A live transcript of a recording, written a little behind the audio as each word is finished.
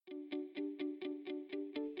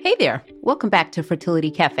Hey there, welcome back to Fertility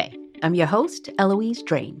Cafe. I'm your host, Eloise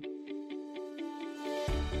Drain.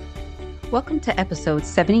 Welcome to episode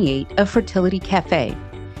 78 of Fertility Cafe.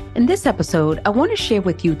 In this episode, I want to share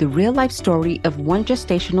with you the real-life story of one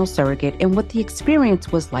gestational surrogate and what the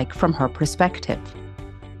experience was like from her perspective.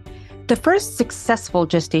 The first successful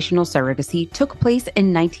gestational surrogacy took place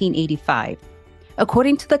in 1985.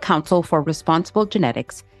 According to the Council for Responsible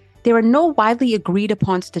Genetics, there are no widely agreed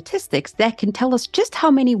upon statistics that can tell us just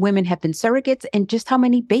how many women have been surrogates and just how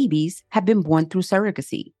many babies have been born through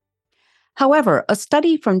surrogacy. However, a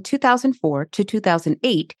study from 2004 to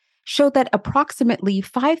 2008 showed that approximately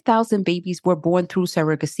 5,000 babies were born through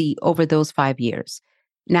surrogacy over those 5 years.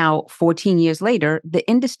 Now, 14 years later, the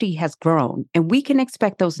industry has grown, and we can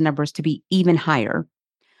expect those numbers to be even higher.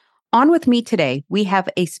 On with me today, we have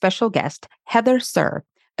a special guest, Heather Sir,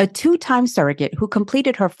 a two-time surrogate who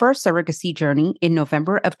completed her first surrogacy journey in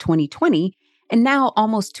November of 2020, and now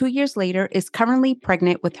almost 2 years later is currently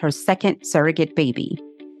pregnant with her second surrogate baby.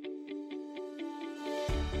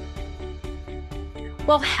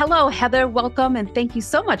 Well, hello, Heather. Welcome, and thank you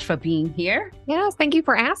so much for being here. Yes, thank you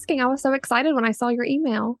for asking. I was so excited when I saw your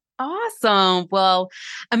email. Awesome. Well,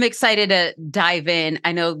 I'm excited to dive in.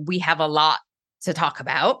 I know we have a lot to talk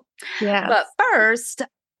about. Yes. But first,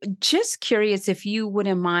 just curious if you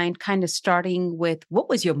wouldn't mind kind of starting with what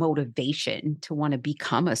was your motivation to want to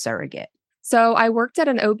become a surrogate? So I worked at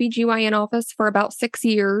an OBGYN office for about 6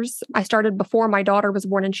 years. I started before my daughter was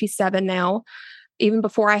born and she's 7 now. Even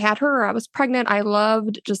before I had her, I was pregnant. I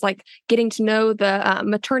loved just like getting to know the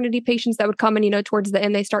maternity patients that would come in, towards the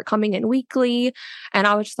end, they start coming in weekly. And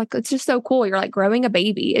I was just like, it's just so cool. You're like growing a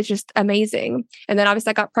baby. It's just amazing. And then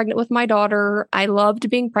obviously I got pregnant with my daughter. I loved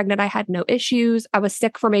being pregnant. I had no issues. I was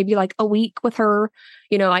sick for maybe like a week with her,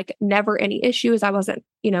 like never any issues. I wasn't,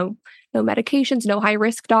 no medications, no high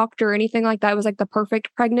risk doctor, anything like that. It was like the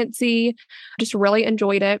perfect pregnancy. Just really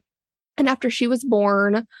enjoyed it. And after she was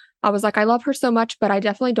born, I was like, I love her so much, but I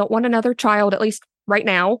definitely don't want another child, at least right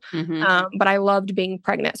now. Mm-hmm. But I loved being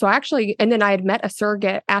pregnant. So and then I had met a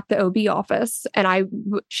surrogate at the OB office, and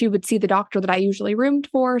she would see the doctor that I usually roomed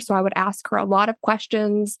for. So I would ask her a lot of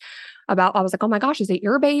questions I was like, oh my gosh, is it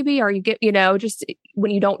your baby? Or just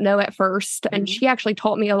when you don't know at first. And she actually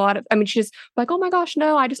taught me a lot she's like, oh my gosh,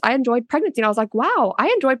 no, I enjoyed pregnancy. And I was like, wow, I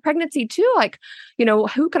enjoyed pregnancy too. Like,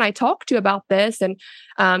 who can I talk to about this? And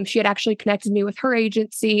she had actually connected me with her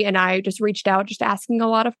agency, and I just reached out, just asking a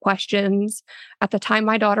lot of questions. At the time,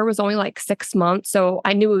 my daughter was only like 6 months. So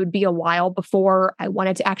I knew it would be a while before I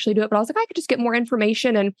wanted to actually do it. But I was like, I could just get more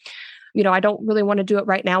information. And I don't really want to do it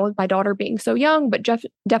right now with my daughter being so young, but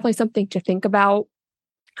definitely something to think about.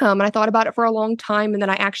 And I thought about it for a long time. And then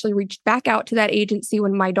I actually reached back out to that agency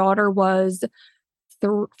when my daughter was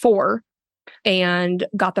 4 and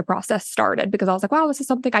got the process started, because I was like, wow, this is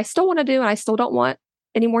something I still want to do. And I still don't want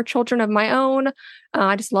any more children of my own.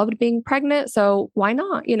 I just loved being pregnant. So why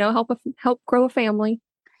not, help grow a family.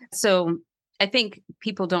 So I think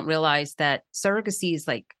people don't realize that surrogacy is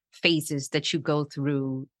like phases that you go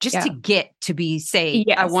through just to get to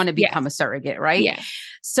I want to become a surrogate, right? Yeah.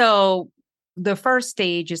 So the first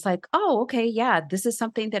stage is like, oh, okay, yeah, this is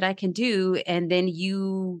something that I can do. And then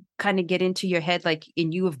you kind of get into your head, like,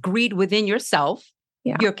 and you have agreed within yourself,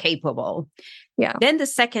 you're capable. Yeah. Then the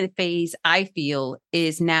second phase, I feel,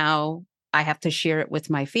 is now I have to share it with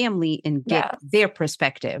my family and get their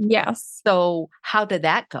perspective. Yes. So how did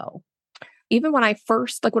that go? Even when I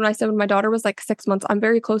first, like when I said when my daughter was like 6 months, I'm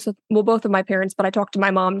very close with, both of my parents, but I talked to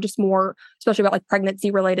my mom just more, especially about like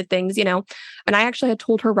pregnancy related things, and I actually had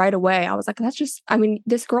told her right away. I was like,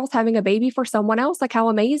 this girl's having a baby for someone else. Like, how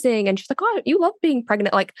amazing. And she's like, oh, you love being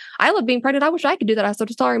pregnant. Like, I love being pregnant. I wish I could do that. I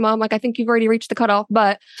said, sorry, Mom. Like, I think you've already reached the cutoff,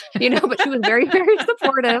 but but she was very, very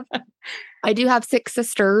supportive. I do have 6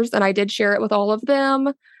 sisters, and I did share it with all of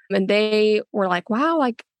them. And they were like, wow,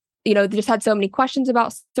 like, they just had so many questions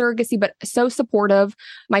about surrogacy, but so supportive.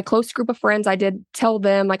 My close group of friends, I did tell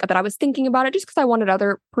them like that I was thinking about it just because I wanted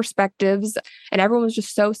other perspectives. And everyone was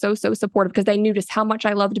just so, so, so supportive, because they knew just how much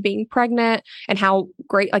I loved being pregnant and how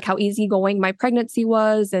great, like how easygoing my pregnancy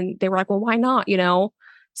was. And they were like, well, why not?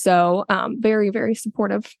 So very, very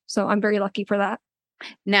supportive. So I'm very lucky for that.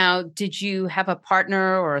 Now, did you have a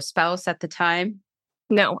partner or a spouse at the time?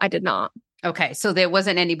 No, I did not. Okay. So there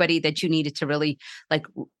wasn't anybody that you needed to really like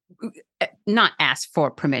not ask for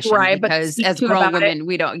permission, right? Because as grown women,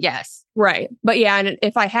 we don't. Yes. Right. But yeah. And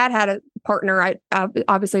if I had a partner, I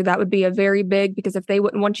obviously that would be a very big, because if they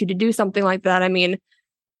wouldn't want you to do something like that,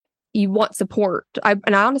 you want support.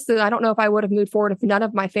 And honestly, I don't know if I would have moved forward if none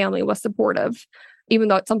of my family was supportive. even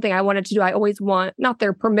though it's something I wanted to do, I always want not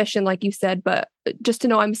their permission, like you said, but just to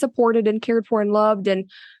know I'm supported and cared for and loved. And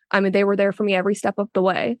I mean, they were there for me every step of the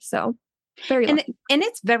way. So very And lucky. and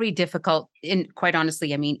it's very difficult. And quite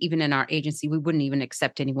honestly, I mean, even in our agency, we wouldn't even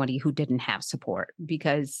accept anybody who didn't have support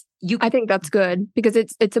because I think that's good because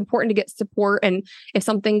it's important to get support. And if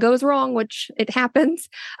something goes wrong, which it happens,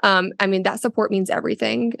 I mean, that support means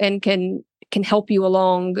everything and can help you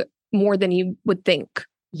along more than you would think.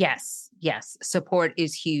 Yes, yes. Support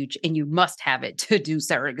is huge and you must have it to do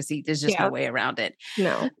surrogacy. There's just no way around it.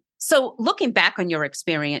 No. So looking back on your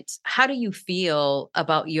experience, how do you feel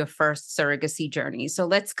about your first surrogacy journey? So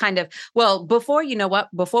let's before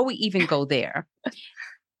we even go there,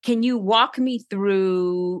 can you walk me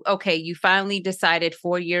through, okay, you finally decided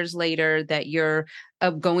 4 years later that you're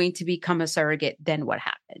going to become a surrogate. Then what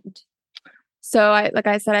happened? So like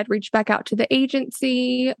I said, I'd reached back out to the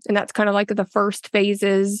agency, and that's kind of like the first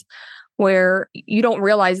phases where you don't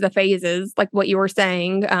realize the phases, like what you were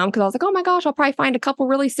saying. Cause I was like, oh my gosh, I'll probably find a couple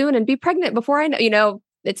really soon and be pregnant before I know,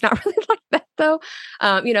 it's not really like that though.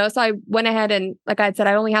 So I went ahead and like I had said,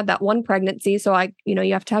 I only had that one pregnancy. So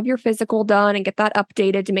you have to have your physical done and get that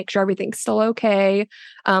updated to make sure everything's still okay.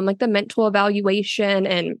 Like the mental evaluation.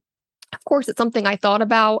 And of course, it's something I thought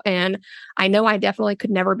about, and I know I definitely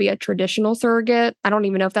could never be a traditional surrogate. I don't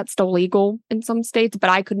even know if that's still legal in some states, but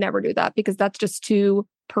I could never do that because that's just too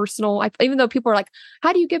personal. Even though people are like,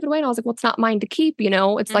 how do you give it away? And I was like, well, it's not mine to keep.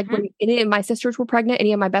 It's like when any of my sisters were pregnant,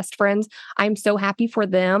 any of my best friends, I'm so happy for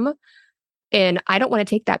them. And I don't want to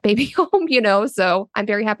take that baby home, so I'm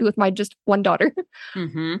very happy with my just one daughter.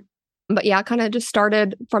 Mm-hmm. But yeah, I kind of just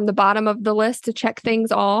started from the bottom of the list to check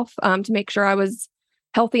things off to make sure I was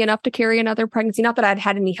healthy enough to carry another pregnancy. Not that I'd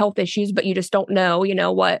had any health issues, but you just don't know,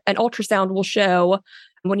 what an ultrasound will show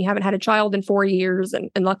when you haven't had a child in 4 years.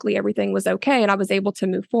 And luckily everything was okay and I was able to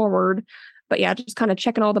move forward. But yeah, just kind of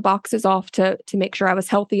checking all the boxes off to make sure I was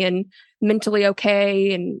healthy and mentally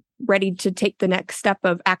okay and ready to take the next step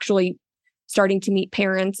of actually starting to meet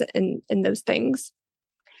parents and those things.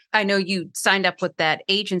 I know you signed up with that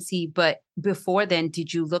agency, but before then,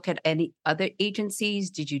 did you look at any other agencies?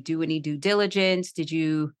 Did you do any due diligence?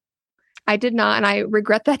 I did not. And I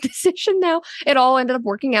regret that decision now. It all ended up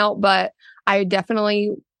working out, but I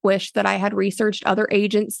definitely wish that I had researched other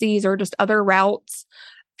agencies or just other routes.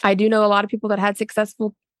 I do know a lot of people that had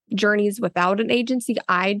successful journeys without an agency.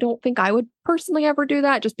 I don't think I would personally ever do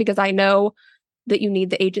that just because I know that you need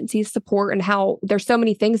the agency's support and how there's so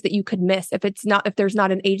many things that you could miss if there's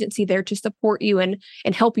not an agency there to support you and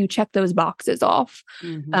help you check those boxes off.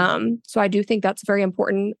 Mm-hmm. So I do think that's very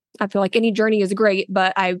important. I feel like any journey is great,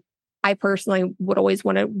 but I personally would always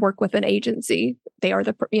want to work with an agency. They are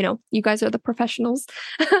you guys are the professionals.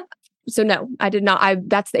 So no, I did not.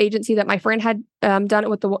 That's the agency that my friend had done it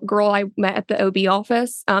with, the girl I met at the OB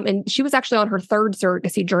office. And she was actually on her third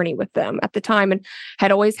surrogacy journey with them at the time and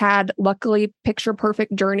had always had, luckily, picture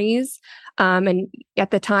perfect journeys. And at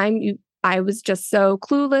the time, I was just so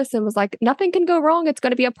clueless and was like, nothing can go wrong. It's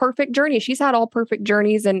going to be a perfect journey. She's had all perfect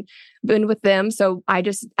journeys and been with them. So I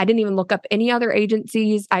didn't even look up any other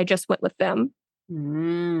agencies. I just went with them.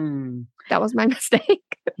 That was my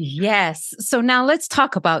mistake. Yes. So now let's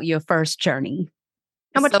talk about your first journey.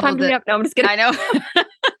 How much time do we have? No, I'm just kidding. I know.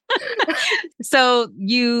 So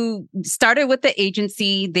you started with the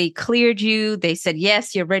agency. They cleared you. They said,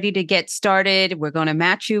 yes, you're ready to get started. We're going to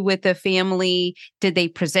match you with a family. Did they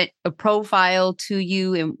present a profile to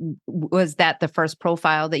you? And was that the first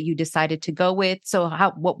profile that you decided to go with? So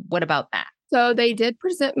what about that? So they did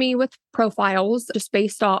present me with profiles just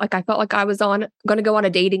based on, like, I felt like I was going to go on a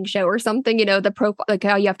dating show or something, the profile, like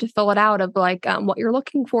how you have to fill it out of like what you're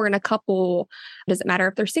looking for in a couple. Does it matter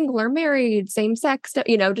if they're single or married, same sex,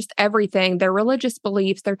 just everything, their religious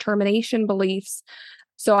beliefs, their termination beliefs.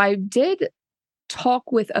 So I did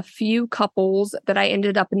talk with a few couples that I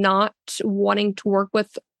ended up not wanting to work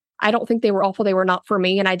with. I don't think they were awful. They were not for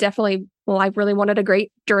me. And I really wanted a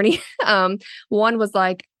great journey. One was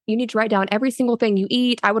like, you need to write down every single thing you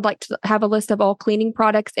eat. I would like to have a list of all cleaning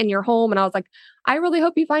products in your home. And I was like, I really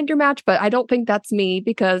hope you find your match, but I don't think that's me,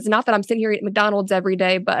 because not that I'm sitting here eating McDonald's every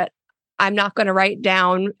day, but I'm not going to write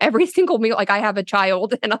down every single meal. Like, I have a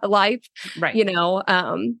child and a life, right?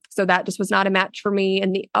 So that just was not a match for me.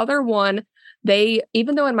 And the other one,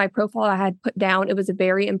 even though in my profile I had put down, it was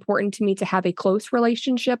very important to me to have a close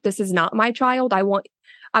relationship. This is not my child.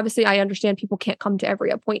 Obviously, I understand people can't come to every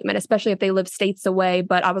appointment, especially if they live states away.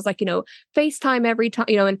 But I was like, FaceTime every time,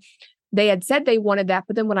 and they had said they wanted that.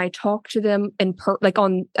 But then when I talked to them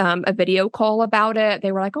on a video call about it,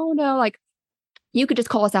 they were like, oh no, like, you could just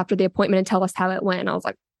call us after the appointment and tell us how it went. And I was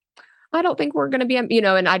like, I don't think we're going to be,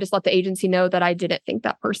 and I just let the agency know that I didn't think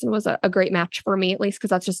that person was a great match for me, at least because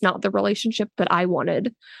that's just not the relationship that I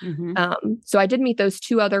wanted. Mm-hmm. So I did meet those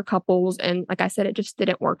two other couples. And like I said, it just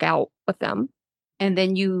didn't work out with them. And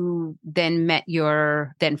then you then met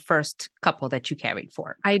your then first couple that you carried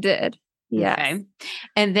for. I did. Yes. Okay.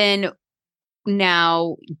 And then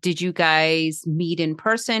now, did you guys meet in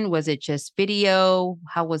person? Was it just video?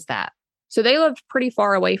 How was that? So they lived pretty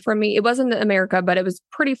far away from me. It wasn't in America, but it was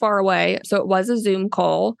pretty far away. So it was a Zoom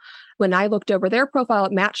call. When I looked over their profile,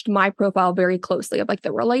 it matched my profile very closely of like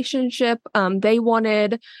the relationship. They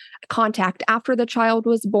wanted contact after the child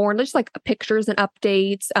was born, just like pictures and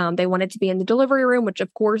updates. They wanted to be in the delivery room, which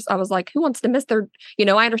of course I was like, who wants to miss their,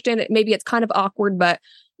 I understand that maybe it's kind of awkward, but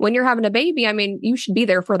when you're having a baby, I mean, you should be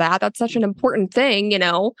there for that. That's such an important thing,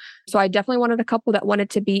 So I definitely wanted a couple that wanted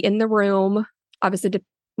to be in the room. Obviously,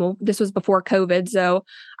 well, this was before COVID, so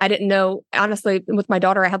I didn't know. Honestly, with my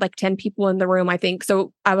daughter, I had like 10 people in the room, I think.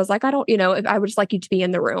 So I was like, I don't, I would just like you to be in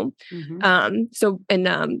the room. Mm-hmm. So in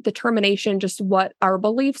the termination, just what our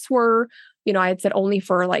beliefs were, I had said only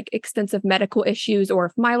for like extensive medical issues or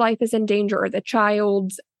if my life is in danger or the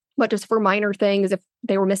child's, but just for minor things, if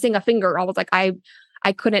they were missing a finger, I was like,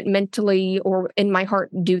 I couldn't mentally or in my heart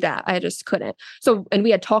do that. I just couldn't. So, and we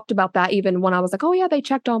had talked about that even when I was like, oh yeah, they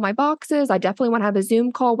checked all my boxes. I definitely want to have a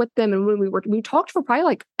Zoom call with them. And when we talked for probably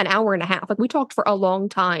like an hour and a half, like we talked for a long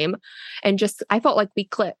time and just, I felt like we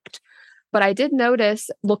clicked. But I did notice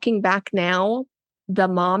looking back now, the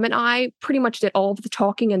mom and I pretty much did all of the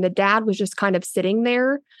talking and the dad was just kind of sitting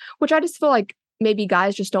there, which I just feel like maybe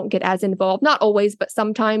guys just don't get as involved. Not always, but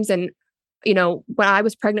sometimes. And when I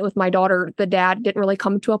was pregnant with my daughter, the dad didn't really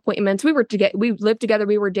come to appointments. We lived together,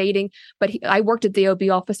 we were dating, but I worked at the OB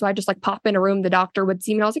office. So I just like pop in a room, the doctor would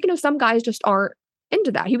see me. And I was like, some guys just aren't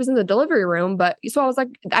into that. He was in the delivery room, but so I was like,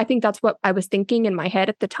 I think that's what I was thinking in my head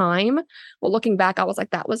at the time. Well, looking back, I was like,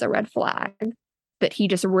 that was a red flag that he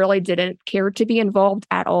just really didn't care to be involved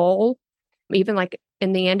at all. Even like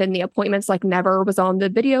in the end, in the appointments, like never was on the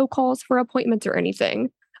video calls for appointments or anything.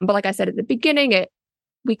 But like I said, at the beginning,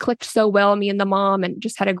 we clicked so well, me and the mom, and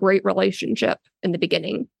just had a great relationship in the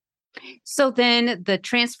beginning. So then the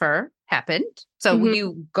transfer happened. So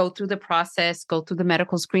you go through the process, go through the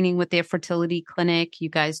medical screening with their fertility clinic. You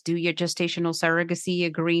guys do your gestational surrogacy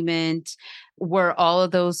agreement. Were all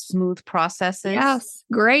of those smooth processes? Yes,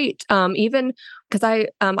 great. Even because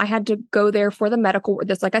I had to go there for the medical.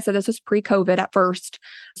 Like I said, this was pre-COVID at first,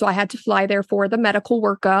 so I had to fly there for the medical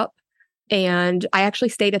workup. And I actually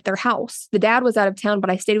stayed at their house. The dad was out of town, but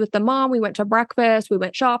I stayed with the mom. We went to breakfast. We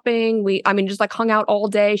went shopping. Just like hung out all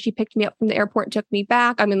day. She picked me up from the airport and took me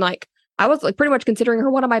back. I was like pretty much considering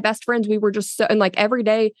her one of my best friends. We were just so, and like every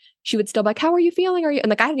day she would still be like, how are you feeling? Are you?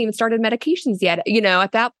 And like, I hadn't even started medications yet,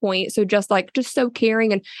 at that point. So just so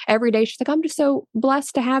caring. And every day she's like, I'm just so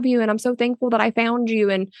blessed to have you. And I'm so thankful that I found you.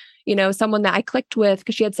 And, someone that I clicked with,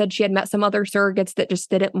 because she had said she had met some other surrogates that just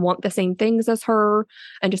didn't want the same things as her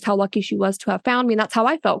and just how lucky she was to have found me. And that's how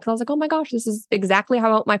I felt. Cause I was like, oh my gosh, this is exactly how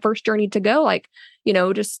I want my first journey to go. Like,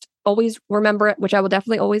 just always remember it, which I will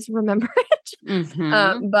definitely always remember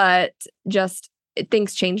it. But just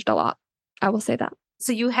things changed a lot. I will say that.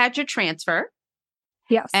 So you had your transfer.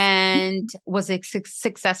 Yes. And was it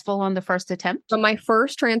successful on the first attempt? But my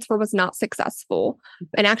first transfer was not successful.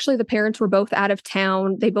 And actually the parents were both out of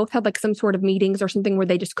town. They both had like some sort of meetings or something where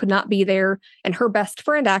they just could not be there. And her best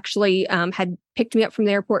friend actually had picked me up from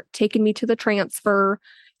the airport, taken me to the transfer,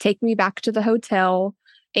 taken me back to the hotel,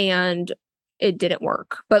 and it didn't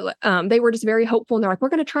work. But they were just very hopeful and they're like, we're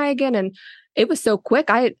going to try again. And it was so quick.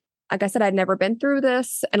 Like I said, I'd never been through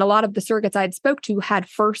this. And a lot of the surrogates I'd spoke to had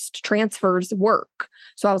first transfers work.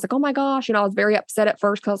 So I was like, oh my gosh, I was very upset at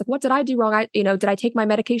first because I was like, what did I do wrong? Did I take my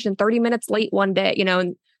medication 30 minutes late one day?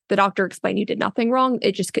 And the doctor explained you did nothing wrong.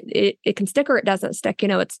 It just, it can stick or it doesn't stick.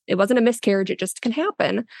 It wasn't a miscarriage. It just can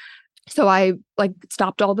happen. So I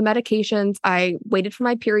stopped all the medications. I waited for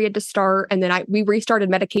my period to start. And then we restarted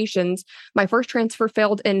medications. My first transfer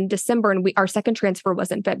failed in December and our second transfer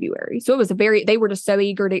was in February. So it was they were just so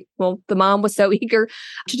eager the mom was so eager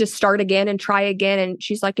to just start again and try again. And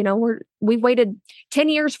she's like, we've waited 10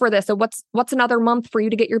 years for this. So what's another month for you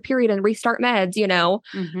to get your period and restart meds,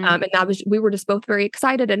 And we were just both very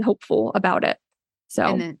excited and hopeful about it.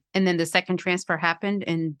 So, and then the second transfer happened.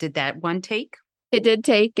 And did that one take? It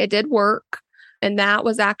did work. And that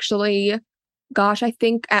was actually, gosh, I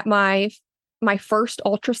think at my first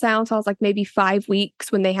ultrasound, so I was like maybe 5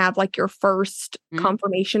 weeks when they have like your first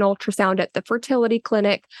confirmation ultrasound at the fertility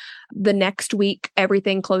clinic. The next week,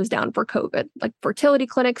 everything closed down for COVID. Like fertility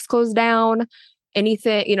clinics closed down,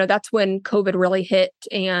 anything, that's when COVID really hit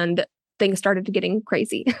and things started getting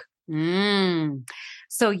crazy. Mm.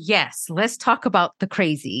 So yes, let's talk about the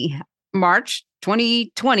crazy. March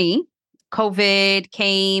 2020, COVID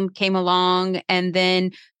came along, and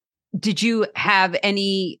then did you have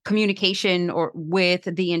any communication or with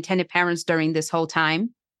the intended parents during this whole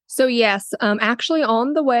time? So yes, actually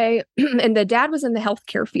on the way, and the dad was in the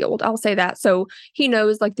healthcare field. I'll say that. So he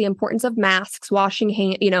knows like the importance of masks, washing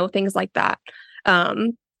hand, things like that.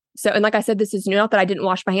 Um, so and like I said, this is not that I didn't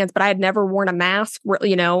wash my hands, but I had never worn a mask,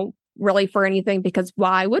 really for anything because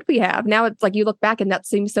why would we have? Now it's like you look back and that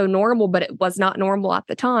seems so normal, but it was not normal at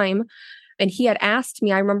the time. And he had asked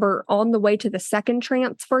me, I remember on the way to the second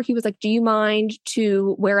transfer, he was like, "Do you mind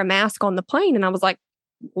to wear a mask on the plane?" And I was like,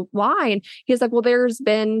 why? And he's like, well, there's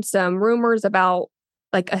been some rumors about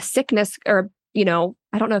like a sickness or,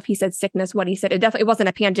 I don't know if he said sickness, what he said. It wasn't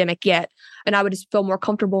a pandemic yet. And I would just feel more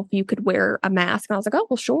comfortable if you could wear a mask. And I was like, oh,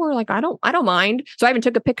 well, sure. Like, I don't mind. So I even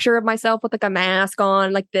took a picture of myself with like a mask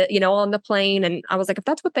on, like on the plane. And I was like, if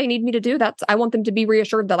that's what they need me to do, I want them to be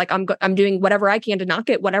reassured that like I'm doing whatever I can to not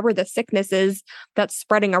get whatever the sickness is that's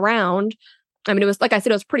spreading around. I mean, it was like I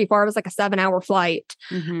said, it was pretty far. It was like a 7-hour flight.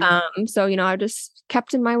 Mm-hmm. So, I just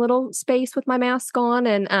kept in my little space with my mask on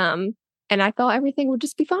and I thought everything would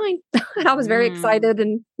just be fine. And I was very excited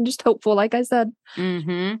and just hopeful, like I said.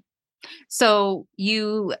 Mm-hmm. So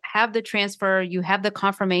you have the transfer, you have the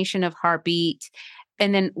confirmation of heartbeat,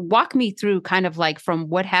 and then walk me through kind of like from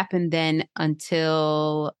what happened then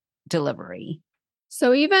until delivery.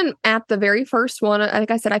 So even at the very first one,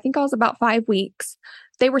 like I said, I think I was about 5 weeks.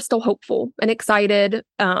 They were still hopeful and excited.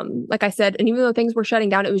 Like I said, and even though things were shutting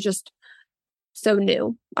down, it was just so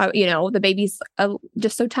new. The baby's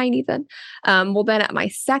just so tiny then. Well, then at my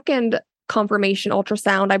second confirmation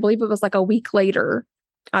ultrasound, I believe it was like a week later.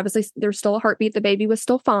 Obviously, there's still a heartbeat. The baby was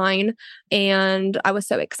still fine. And I was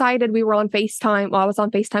so excited. We were on FaceTime. Well, I was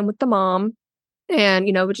on FaceTime with the mom. And,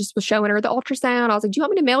 just was showing her the ultrasound. I was like, do you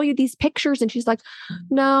want me to mail you these pictures? And she's like,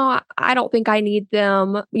 no, I don't think I need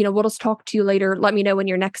them. We'll just talk to you later. Let me know when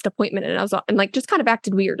your next appointment. And I was and like, just kind of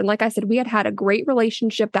acted weird. And like I said, we had a great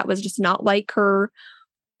relationship that was just not like her,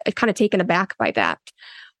 kind of taken aback by that.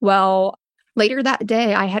 Well, later that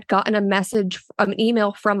day, I had gotten an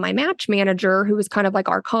email from my match manager, who was kind of like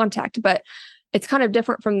our contact, but it's kind of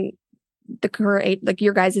different from the current, like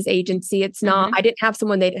your guys' agency. It's not, I didn't have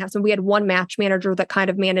someone, they didn't have someone. We had one match manager that kind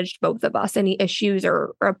of managed both of us, any issues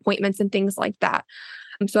or appointments and things like that.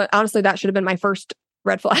 So honestly, that should have been my first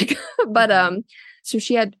red flag. But so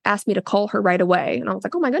she had asked me to call her right away. And I was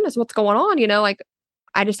like, oh my goodness, what's going on? Like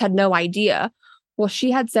I just had no idea. Well,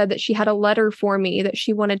 she had said that she had a letter for me that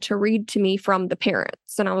she wanted to read to me from the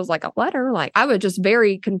parents. And I was like, a letter? Like, I was just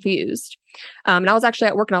very confused. And I was actually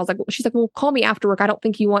at work and I was like, she's like, well, call me after work. I don't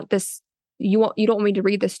think you want this. You don't want me to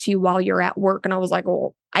read this to you while you're at work. And I was like,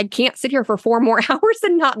 well, I can't sit here for 4 more hours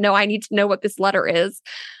and not know. I need to know what this letter is.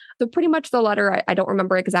 So pretty much the letter, I don't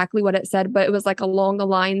remember exactly what it said, but it was like along the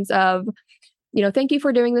lines of, thank you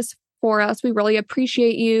for doing this for us. We really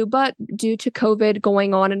appreciate you, but due to COVID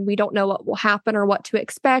going on and we don't know what will happen or what to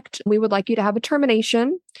expect, we would like you to have a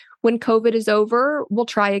termination. When COVID is over, we'll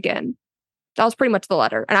try again. That was pretty much the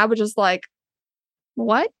letter. And I was just like,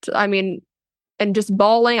 what? I mean, and just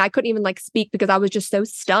bawling. I couldn't even like speak because I was just so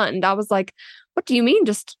stunned. I was like, what do you mean?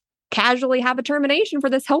 Just casually have a termination for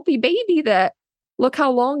this healthy baby that look how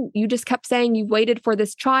long you just kept saying you've waited for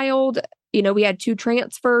this child. We had 2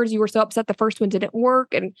 transfers. You were so upset the first one didn't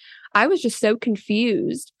work. And I was just so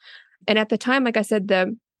confused. And at the time, like I said,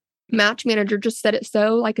 the match manager just said it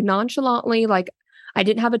so like nonchalantly, like I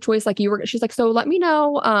didn't have a choice. Like she's like, so let me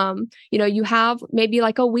know, you have maybe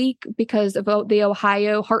like a week because of the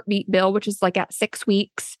Ohio heartbeat bill, which is like at 6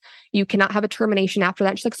 weeks, you cannot have a termination after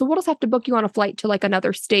that. She's like, so we'll just have to book you on a flight to like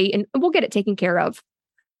another state and we'll get it taken care of.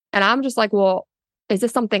 And I'm just like, well, is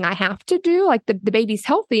this something I have to do? Like the baby's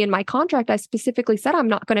healthy. In my contract, I specifically said I'm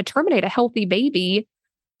not going to terminate a healthy baby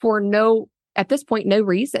for at this point, no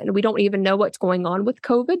reason. We don't even know what's going on with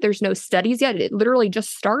COVID. There's no studies yet. It literally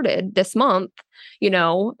just started this month, and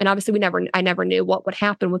obviously I never knew what would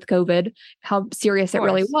happen with COVID, how serious it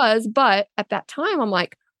really was. But at that time, I'm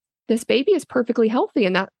like, this baby is perfectly healthy.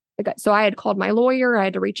 And so I had called my lawyer. I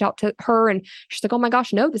had to reach out to her and she's like, oh my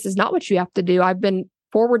gosh, no, this is not what you have to do. I've been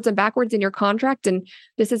forwards and backwards in your contract. And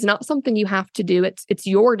this is not something you have to do. It's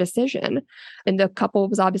your decision. And the couple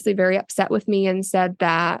was obviously very upset with me and said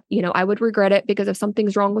that, I would regret it because if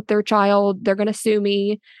something's wrong with their child, they're going to sue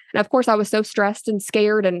me. And of course I was so stressed and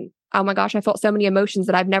scared and oh my gosh, I felt so many emotions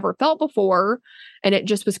that I've never felt before. And it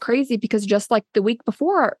just was crazy because just like the week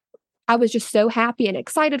before, I was just so happy and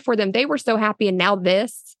excited for them. They were so happy. And now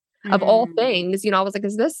this, of all things, I was like,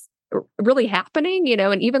 is this really happening?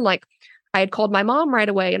 And even like, I had called my mom right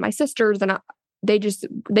away and my sisters, and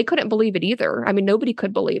they couldn't believe it either. I mean, nobody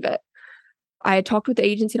could believe it. I had talked with the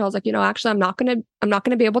agency and I was like, actually, I'm not going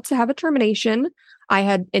to be able to have a termination. I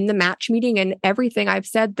had in the match meeting and everything, I've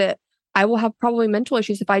said that I will have probably mental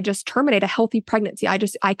issues if I just terminate a healthy pregnancy.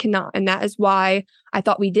 I cannot. And that is why I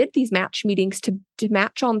thought we did these match meetings to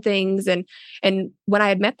match on things. And when I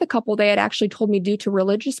had met the couple, they had actually told me due to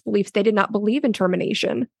religious beliefs, they did not believe in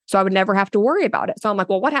termination. So I would never have to worry about it. So I'm like,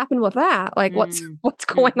 well, what happened with that? Like, what's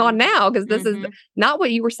going on now? Because this is not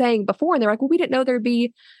what you were saying before. And they're like, well, we didn't know there'd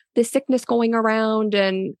be this sickness going around.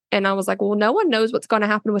 And I was like, well, no one knows what's going to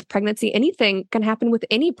happen with pregnancy. Anything can happen with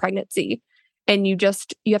any pregnancy. And you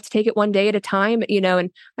have to take it one day at a time,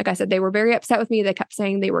 and like I said, they were very upset with me. They kept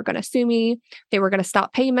saying they were going to sue me. They were going to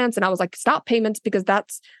stop payments. And I was like, stop payments, because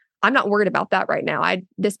I'm not worried about that right now.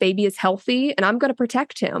 This baby is healthy and I'm going to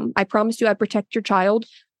protect him. I promised you I'd protect your child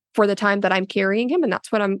for the time that I'm carrying him. And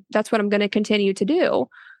that's what I'm going to continue to do,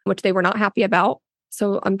 which they were not happy about.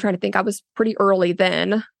 So I'm trying to think, I was pretty early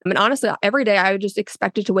then. I mean, honestly, every day I just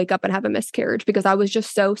expected to wake up and have a miscarriage because I was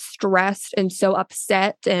just so stressed and so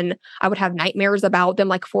upset. And I would have nightmares about them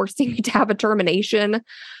like forcing me to have a termination.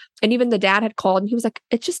 And even the dad had called and he was like,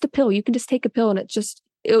 it's just a pill. You can just take a pill and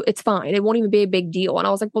it's fine. It won't even be a big deal. And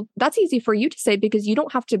I was like, well, that's easy for you to say because you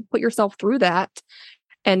don't have to put yourself through that.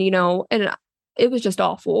 And, and it was just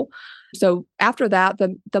awful. So after that,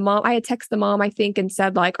 the mom, I had texted the mom, I think, and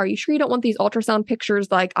said, like, are you sure you don't want these ultrasound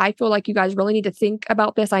pictures? Like, I feel like you guys really need to think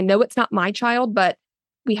about this. I know it's not my child, but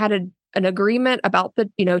we had an agreement about the,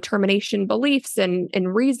 termination beliefs and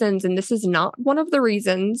reasons. And this is not one of the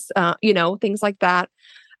reasons, things like that.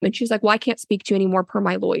 And she's like, well, I can't speak to you anymore per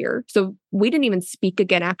my lawyer. So we didn't even speak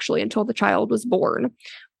again, actually, until the child was born.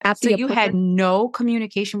 So you had no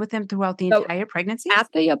communication with him throughout the entire pregnancy? At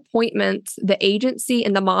the appointment, the agency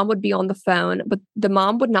and the mom would be on the phone, but the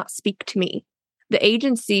mom would not speak to me. The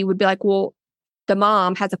agency would be like, well, the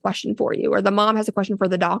mom has a question for you, or the mom has a question for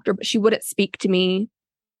the doctor, but she wouldn't speak to me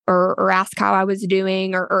or ask how I was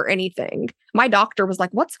doing or anything. My doctor was like,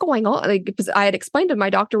 what's going on? Because I had explained to my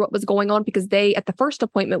doctor what was going on because at the first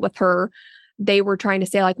appointment with her, they were trying to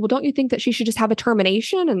say like, well, don't you think that she should just have a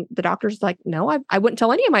termination? And the doctor's like, no, I wouldn't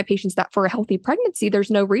tell any of my patients that for a healthy pregnancy.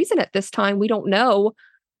 There's no reason at this time. We don't know,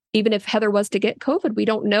 even if Heather was to get COVID, we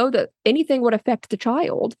don't know that anything would affect the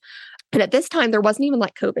child. And at this time, there wasn't even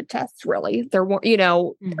like COVID tests, really. There weren't,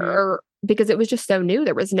 or because it was just so new.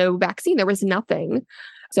 There was no vaccine. There was nothing.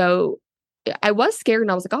 So I was scared and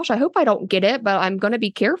I was like, gosh, I hope I don't get it, but I'm going to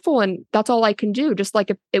be careful. And that's all I can do. Just like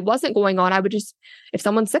if it wasn't going on, I would just, if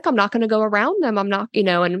someone's sick, I'm not going to go around them. I'm not,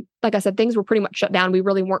 and like I said, things were pretty much shut down. We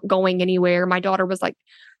really weren't going anywhere. My daughter was like,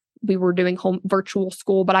 we were doing home virtual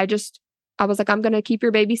school, but I was like, I'm going to keep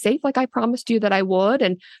your baby safe. Like I promised you that I would.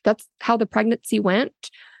 And that's how the pregnancy went.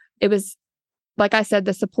 It was, like I said,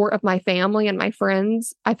 the support of my family and my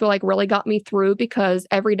friends, I feel like really got me through because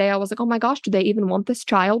every day I was like, oh my gosh, do they even want this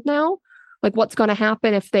child now? Like what's going to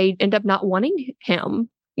happen if they end up not wanting him,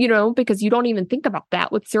 because you don't even think about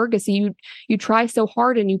that with surrogacy. You try so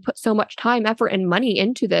hard and you put so much time, effort, and money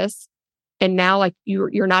into this. And now like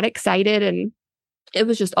you're not excited. And it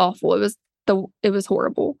was just awful. It was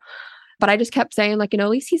horrible. But I just kept saying like, at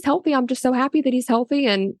least he's healthy. I'm just so happy that he's healthy.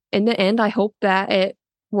 And in the end, I hope that it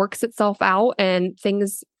works itself out and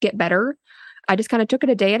things get better. I just kind of took it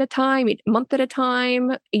a day at a time, a month at a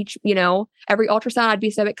time. Every ultrasound, I'd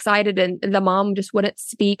be so excited. And the mom just wouldn't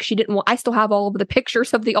speak. She didn't want, I still have all of the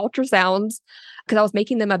pictures of the ultrasounds because I was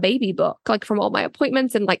making them a baby book, like from all my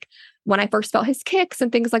appointments. And like when I first felt his kicks and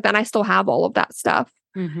things like that, and I still have all of that stuff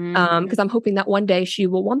because I'm hoping that one day she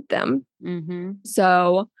will want them.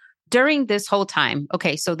 So during this whole time,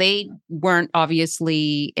 okay, so they weren't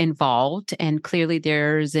obviously involved and clearly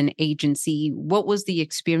there's an agency. What was the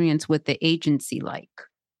experience with the agency like?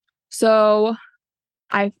 So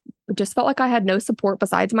I just felt like I had no support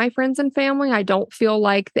besides my friends and family. I don't feel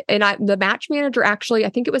like, the match manager actually, I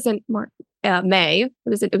think it was in May.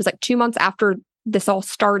 It was like 2 months after this all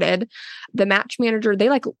started. The match manager, I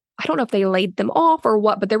don't know if they laid them off or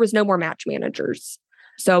what, but there was no more match managers.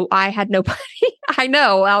 So I had nobody. I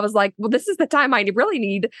know. I was like, well, this is the time I really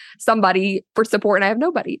need somebody for support. And I have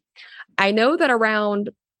nobody. I know that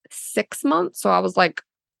around 6 months, so I was like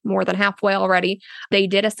more than halfway already, they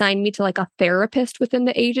did assign me to like a therapist within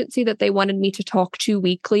the agency that they wanted me to talk to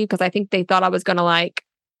weekly because I think they thought I was going to like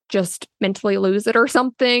just mentally lose it or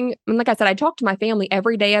something. And like I said, I talked to my family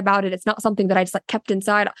every day about it. It's not something that I just like kept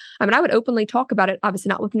inside. I mean, I would openly talk about it, obviously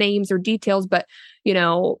not with names or details, but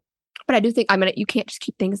but I do think you can't just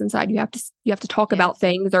keep things inside. You have to talk about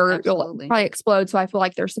things or you'll probably explode. So I feel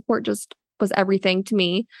like their support just was everything to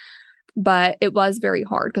me. But it was very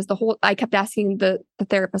hard because I kept asking the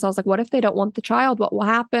therapist, I was like, what if they don't want the child? What will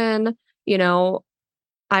happen? You know,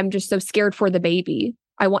 I'm just so scared for the baby.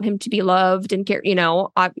 I want him to be loved and care,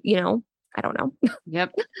 I don't know.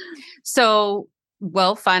 Yep. So,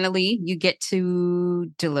 well, finally you get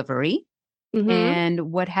to delivery.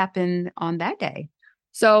 And what happened on that day?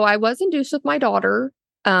 So I was induced with my daughter.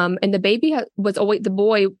 And the baby was always the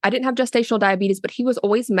boy. I didn't have gestational diabetes, but he was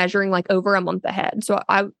always measuring like over a month ahead. So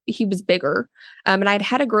he was bigger. And I'd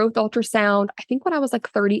had a growth ultrasound, I think when I was like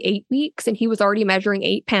 38 weeks, and he was already measuring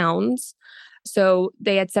 8 pounds. So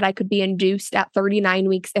they had said I could be induced at 39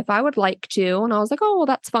 weeks if I would like to. And I was like, oh, well,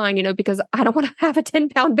 that's fine, because I don't want to have a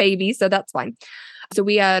 10-pound baby. So that's fine. So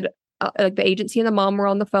we had like the agency and the mom were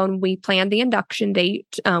on the phone. We planned the induction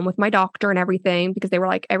date with my doctor and everything because they were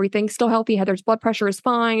like, everything's still healthy. Heather's blood pressure is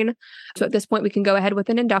fine. So at this point, we can go ahead with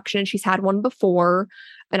an induction. She's had one before.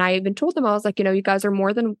 And I even told them, I was like, you guys are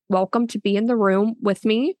more than welcome to be in the room with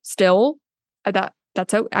me still.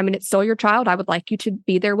 It's still your child. I would like you to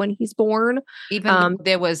be there when he's born. Even though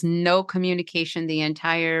there was no communication the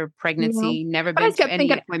entire pregnancy, never been to any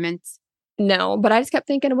appointments. No, but I just kept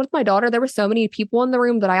thinking with my daughter, there were so many people in the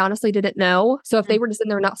room that I honestly didn't know. So if they were just in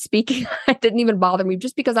there not speaking, it didn't even bother me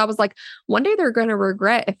just because I was like, one day they're going to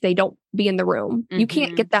regret if they don't be in the room. You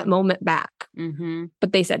can't get that moment back.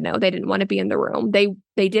 But they said no, they didn't want to be in the room.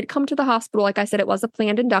 They did come to the hospital. Like I said, it was a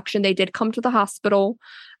planned induction. They did come to the hospital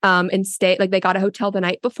and stay. Like they got a hotel the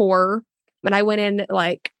night before. And I went in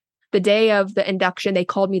like the day of the induction. They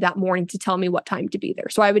called me that morning to tell me what time to be there.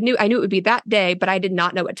 So I knew it would be that day, but I did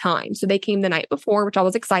not know a time. So they came the night before, which I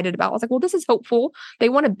was excited about. I was like, well, this is hopeful. They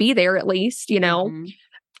want to be there at least, And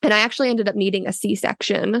I actually ended up needing a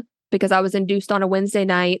C-section because I was induced on a Wednesday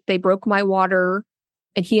night. They broke my water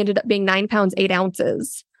and he ended up being 9 pounds, 8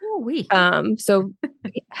 ounces. So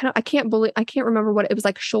I can't remember what it was,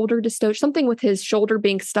 like shoulder dystocia, something with his shoulder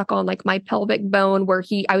being stuck on like my pelvic bone where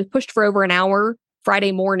I was pushed for over an hour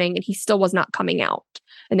Friday morning and he still was not coming out.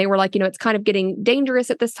 And they were like, it's kind of getting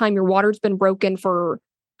dangerous at this time. Your water's been broken for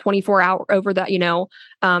 24 hours over that, And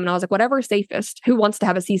I was like, whatever is safest. Who wants to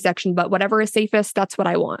have a C-section? But whatever is safest, that's what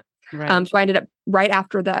I want. Right. So I ended up right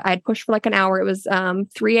after that. I had pushed for like an hour. It was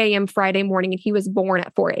 3 a.m. Friday morning and he was born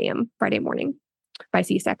at 4 a.m. Friday morning by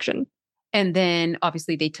C-section. And then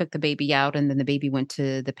obviously they took the baby out and then the baby went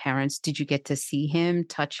to the parents. Did you get to see him,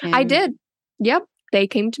 touch him? I did. Yep. They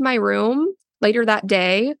came to my room later that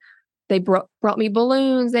day. They brought me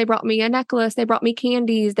balloons. They brought me a necklace. They brought me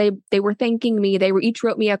candies. They were thanking me. They each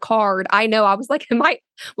wrote me a card. I know. I was like,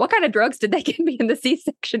 what kind of drugs did they give me in the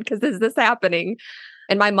C-section? Because is this happening?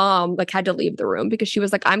 And my mom had to leave the room because she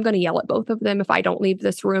was like, I'm going to yell at both of them if I don't leave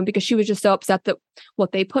this room, because she was just so upset that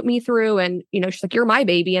what they put me through. And, she's like, you're my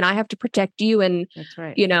baby and I have to protect you. And, that's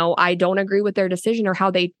right. I don't agree with their decision or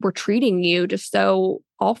how they were treating you. Just so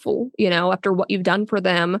awful, after what you've done for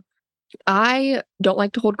them. I don't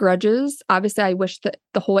like to hold grudges. Obviously, I wish that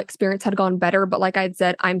the whole experience had gone better. But like I'd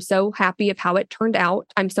said, I'm so happy of how it turned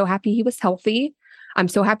out. I'm so happy he was healthy. I'm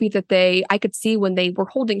so happy that I could see when they were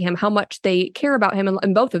holding him, how much they care about him,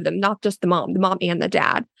 and both of them, not just the mom and the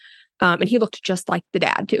dad. And he looked just like the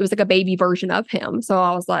dad. It was like a baby version of him. So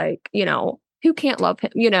I was like, who can't love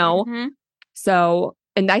him, So,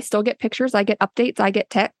 and I still get pictures. I get updates. I get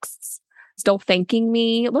texts still thanking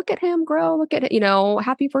me. Look at him grow. Look at it,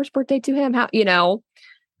 happy first birthday to him. And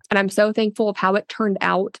I'm so thankful of how it turned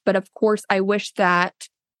out. But of course, I wish that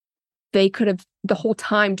they could have the whole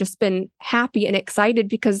time just been happy and excited,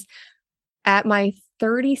 because at my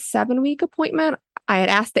 37-week appointment, I had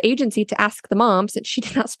asked the agency to ask the mom, since she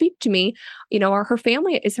did not speak to me, are her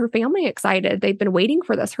family excited? They've been waiting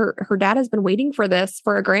for this. Her dad has been waiting for this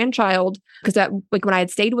for a grandchild, because when I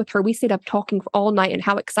had stayed with her, we stayed up talking all night and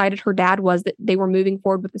how excited her dad was that they were moving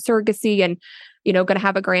forward with the surrogacy and, going to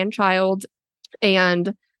have a grandchild.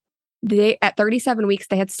 And at 37 weeks,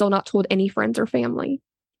 they had still not told any friends or family,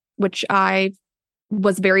 which I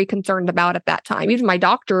was very concerned about at that time. Even my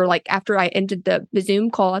doctor, after I ended the Zoom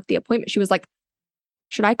call at the appointment, she was like,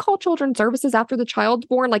 should I call children's services after the child's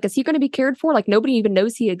born? Is he going to be cared for? Nobody even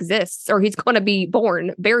knows he exists, or he's going to be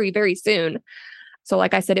born very, very soon. So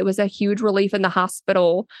like I said, it was a huge relief in the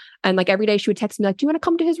hospital. And every day she would text me do you want to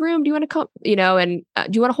come to his room? Do you want to come, and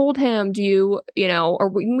do you want to hold him? Do you, or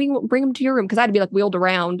we bring him to your room? Because I had to be wheeled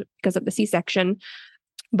around because of the C-section.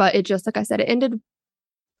 But it just, like I said,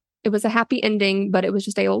 it was a happy ending, but it was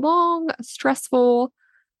just a long, stressful,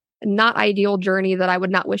 not ideal journey that I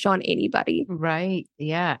would not wish on anybody. Right.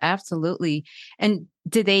 Yeah, absolutely. And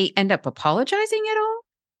did they end up apologizing at all?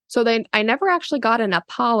 So I never actually got an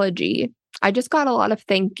apology. I just got a lot of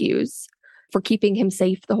thank yous for keeping him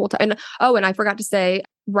safe the whole time. And I forgot to say,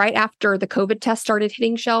 right after the COVID test started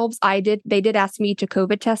hitting shelves, they did ask me to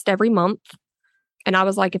COVID test every month. And I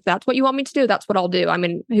was like, if that's what you want me to do, that's what I'll do. I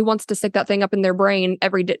mean, who wants to stick that thing up in their brain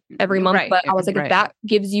every month? Right. But I was like, if that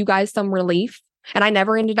gives you guys some relief. And I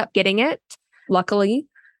never ended up getting it, luckily.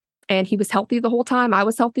 And he was healthy the whole time. I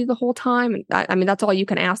was healthy the whole time. And I mean, that's all you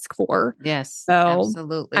can ask for. Yes, so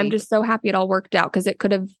absolutely. I'm just so happy it all worked out, because it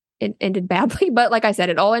could have ended badly. But like I said,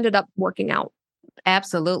 it all ended up working out.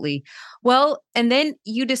 Absolutely. Well, and then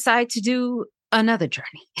you decide to do another journey.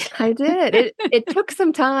 I did. It took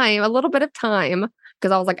some time, a little bit of time,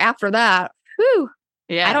 because I was like, after that, whew,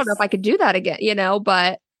 I don't know if I could do that again,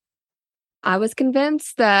 but I was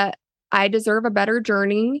convinced that I deserve a better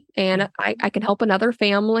journey, and I can help another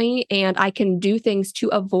family, and I can do things to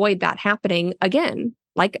avoid that happening again,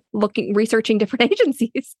 like researching different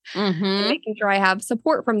agencies, and making sure I have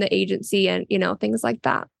support from the agency and, things like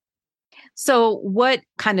that. So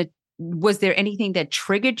was there anything that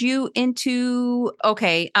triggered you into,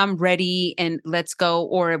 okay, I'm ready and let's go?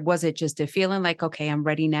 Or was it just a feeling like, okay, I'm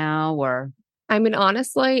ready now? Or I mean,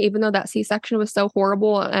 honestly, even though that C-section was so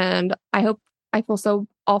horrible, and I feel so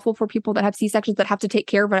awful for people that have C-sections that have to take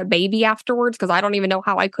care of a baby afterwards, because I don't even know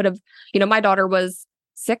how I could have, my daughter was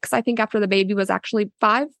 6, I think, after the baby was actually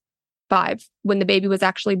 5 when the baby was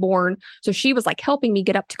actually born. So she was like helping me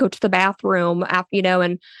get up to go to the bathroom,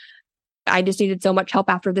 and I just needed so much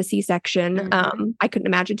help after the C-section. I couldn't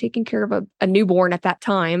imagine taking care of a newborn at that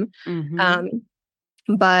time.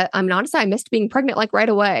 But I mean, honestly, I missed being pregnant like right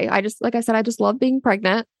away. Like I said, I just love being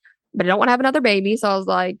pregnant, but I don't want to have another baby. So I was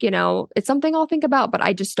like, it's something I'll think about, but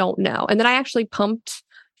I just don't know. And then I actually pumped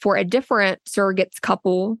for a different surrogates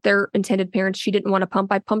couple, their intended parents. She didn't want to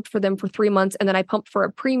pump. I pumped for them for 3 months. And then I pumped for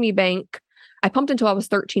a preemie bank. I pumped until I was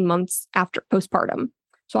 13 months after postpartum.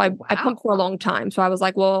 So I pumped for a long time. So I was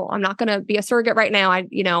like, well, I'm not going to be a surrogate right now. I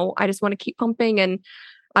just want to keep pumping. And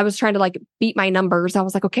I was trying to like beat my numbers. I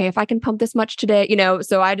was like, okay, if I can pump this much today,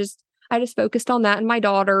 so I just focused on that. And my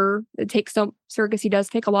daughter, surrogacy does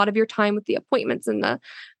take a lot of your time with the appointments and the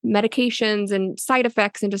medications and side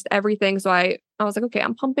effects and just everything. So I was like, okay,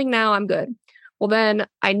 I'm pumping now. I'm good. Well, then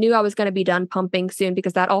I knew I was going to be done pumping soon,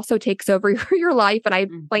 because that also takes over your life. And I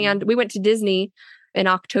planned, we went to Disney in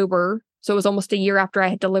October. So it was almost a year after I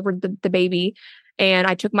had delivered the baby. And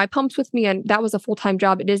I took my pumps with me, and that was a full-time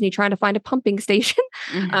job at Disney trying to find a pumping station.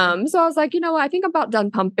 So I was like, I think I'm about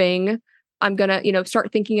done pumping. I'm going to,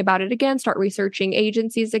 start thinking about it again, start researching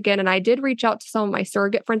agencies again. And I did reach out to some of my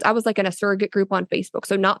surrogate friends. I was like in a surrogate group on Facebook.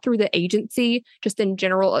 So not through the agency, just in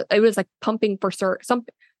general. It was like pumping for some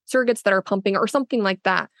surrogates that are pumping or something like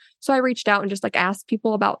that. So I reached out and just like asked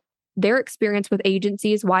people about their experience with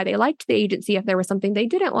agencies, why they liked the agency, if there was something they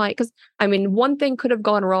didn't like. Because I mean, one thing could have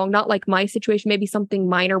gone wrong, not like my situation, maybe something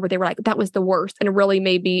minor where they were like, that was the worst. And really,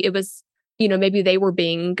 maybe it was, maybe they were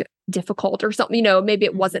being difficult or something, maybe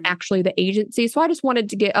it wasn't actually the agency. So I just wanted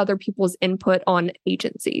to get other people's input on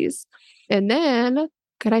agencies. And then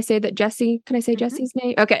can I say Jesse's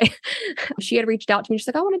name? Okay. She had reached out to me. She's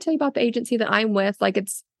like, I want to tell you about the agency that I'm with. Like,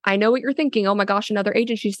 I know what you're thinking. Oh my gosh, another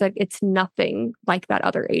agency. She said, it's nothing like that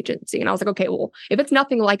other agency. And I was like, okay, well, if it's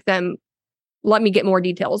nothing like them, let me get more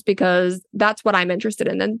details, because that's what I'm interested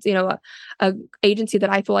in. And, a agency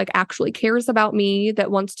that I feel like actually cares about me,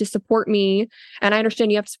 that wants to support me. And I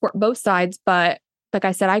understand you have to support both sides, but like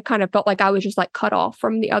I said, I kind of felt like I was just like cut off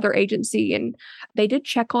from the other agency. And they did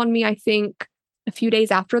check on me, I think, a few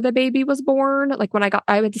days after the baby was born. Like when I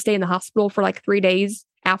had to stay in the hospital for like 3 days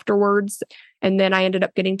afterwards. And then I ended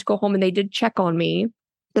up getting to go home, and they did check on me.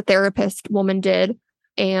 The therapist woman did.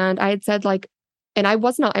 And I had said and I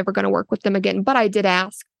was not ever going to work with them again, but I did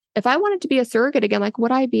ask if I wanted to be a surrogate again, like,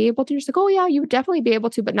 would I be able to? She's like, oh yeah, you would definitely be able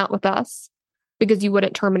to, but not with us, because you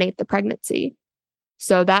wouldn't terminate the pregnancy.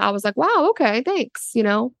 So that I was like, wow, okay, thanks.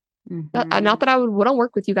 Not that I wouldn't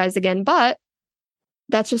work with you guys again, but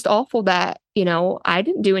that's just awful that, I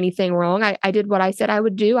didn't do anything wrong. I did what I said I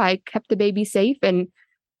would do. I kept the baby safe, and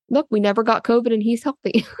look, we never got COVID, and he's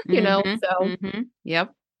healthy, so.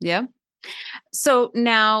 Yep. So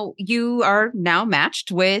now you are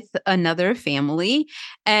matched with another family.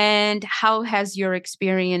 And how has your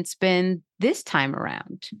experience been this time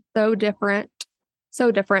around? So different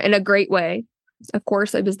in a great way. Of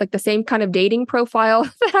course, it was like the same kind of dating profile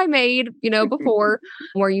that I made, before,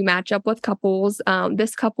 where you match up with couples.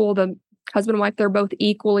 This couple, the husband and wife, they're both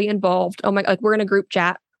equally involved. Oh my, like we're in a group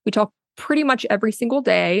chat. We talk pretty much every single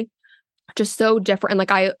day. Just so different. And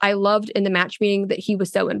like, I loved in the match meeting that he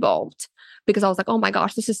was so involved, because I was like, oh my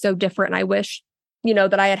gosh, this is so different. And I wish,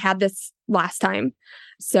 that I had this last time.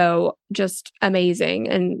 So just amazing.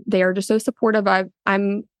 And they are just so supportive.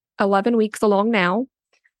 I'm 11 weeks along now.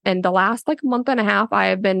 And the last like month and a half, I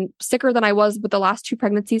have been sicker than I was with the last 2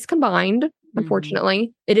 pregnancies combined.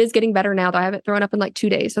 Unfortunately, it is getting better now, though. I haven't thrown up in like 2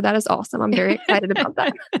 days. So that is awesome. I'm very excited about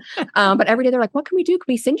that. But every day they're like, what can we do? Can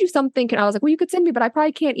we send you something? And I was like, well, you could send me, but I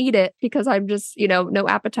probably can't eat it because I'm just, no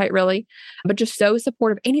appetite really, but just so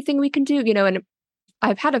supportive. Anything we can do, and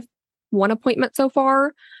I've had one appointment so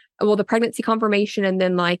far. Well, the pregnancy confirmation and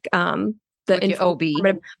then like, the OB.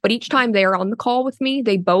 But each time they are on the call with me,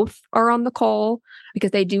 they both are on the call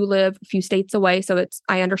because they do live a few states away. So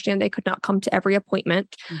I understand they could not come to every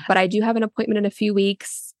appointment, but I do have an appointment in a few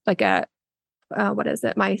weeks, like what is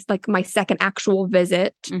it? My second actual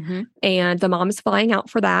visit. And the mom is flying out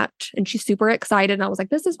for that. And she's super excited. And I was like,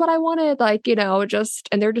 this is what I wanted. Like, and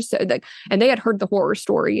they're just like, and they had heard the horror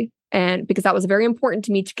story. And because that was very important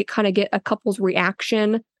to me to get a couple's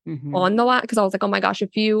reaction on the lot. Cause I was like, oh my gosh,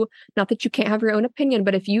 not that you can't have your own opinion,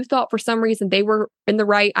 but if you thought for some reason they were in the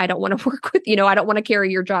right, I don't want to work with, I don't want to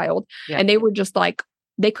carry your child. Yeah. And they were just like,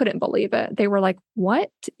 they couldn't believe it. They were like, what?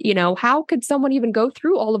 How could someone even go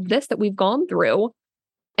through all of this that we've gone through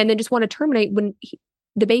and then just want to terminate when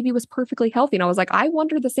the baby was perfectly healthy? And I was like, I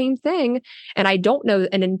wonder the same thing. And I don't know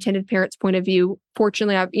an intended parent's point of view.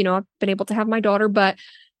 Fortunately, I've been able to have my daughter, but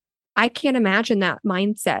I can't imagine that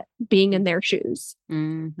mindset being in their shoes.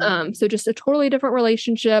 So just a totally different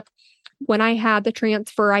relationship. When I had the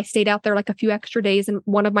transfer, I stayed out there like a few extra days, and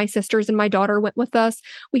one of my sisters and my daughter went with us.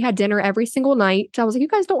 We had dinner every single night. I was like, you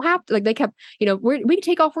guys don't have to, like, they kept, we can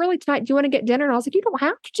take off early tonight. Do you want to get dinner? And I was like, you don't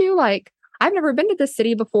have to, like, I've never been to this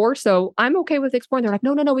city before, so I'm okay with exploring. They're like,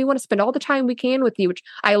 no, we want to spend all the time we can with you, which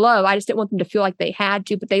I love. I just didn't want them to feel like they had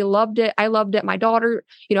to, but they loved it. I loved it. My daughter,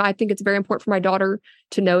 I think it's very important for my daughter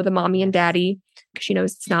to know the mommy and daddy because she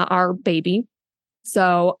knows it's not our baby.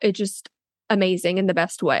 So it's just amazing in the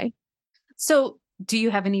best way. So do you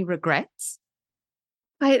have any regrets?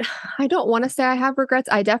 I don't want to say I have regrets.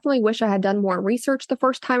 I definitely wish I had done more research the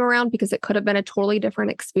first time around because it could have been a totally different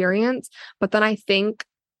experience. But then I think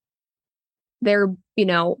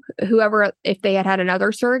whoever, if they had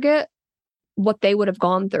another surrogate, what they would have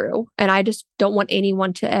gone through. And I just don't want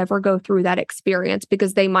anyone to ever go through that experience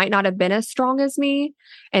because they might not have been as strong as me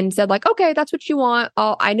and said like, okay, that's what you want.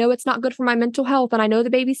 I know it's not good for my mental health and I know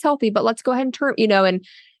the baby's healthy, but let's go ahead and term,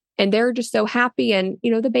 and they're just so happy and,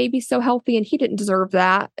 the baby's so healthy and he didn't deserve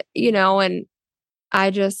that, and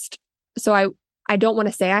I don't want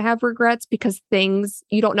to say I have regrets because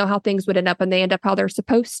you don't know how things would end up and they end up how they're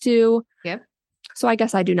supposed to. Yeah. So I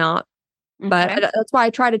guess I do not. But that's why I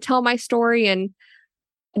try to tell my story and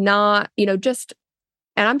not, and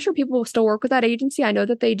I'm sure people will still work with that agency. I know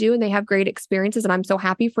that they do and they have great experiences and I'm so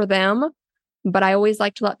happy for them. But I always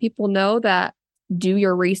like to let people know that do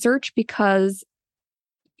your research because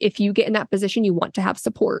if you get in that position, you want to have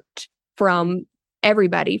support from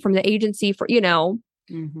everybody, from the agency, so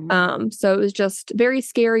it was just very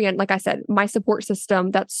scary. And like I said, my support system,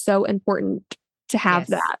 that's so important to have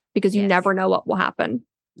that because you never know what will happen.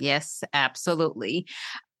 Yes, absolutely.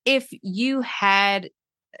 If you had,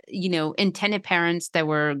 intended parents that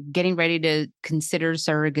were getting ready to consider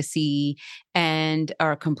surrogacy and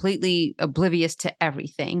are completely oblivious to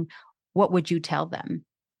everything, what would you tell them?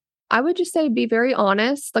 I would just say be very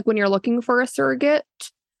honest. Like when you're looking for a surrogate,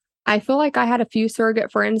 I feel like I had a few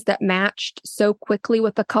surrogate friends that matched so quickly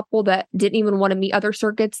with a couple that didn't even want to meet other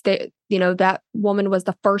surrogates. That woman was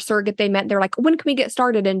the first surrogate they met. They're like, when can we get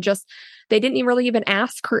started? And they didn't really even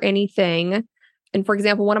ask her anything. And for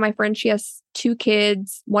example, one of my friends, she has 2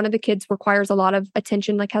 kids. One of the kids requires a lot of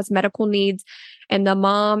attention, like has medical needs. And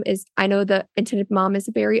I know the intended mom is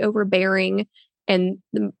very overbearing. And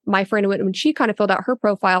my friend, when she kind of filled out her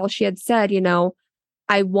profile, she had said,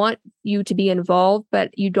 I want you to be involved, but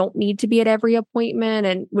you don't need to be at every appointment.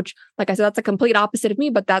 And which, like I said, that's a complete opposite of me,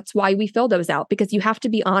 but that's why we fill those out because you have to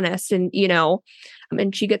be honest. And,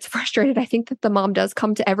 and she gets frustrated. I think that the mom does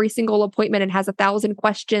come to every single appointment and has 1,000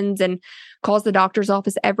 questions and calls the doctor's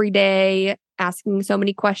office every day, asking so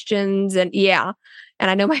many questions. And and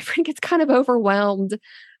I know my friend gets kind of overwhelmed,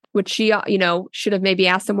 which she, should have maybe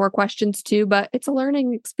asked some more questions too, but it's a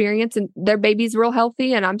learning experience and their baby's real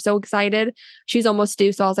healthy and I'm so excited. She's almost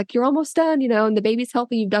due. So I was like, you're almost done, and the baby's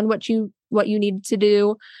healthy. You've done what you needed to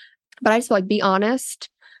do. But I just feel like be honest.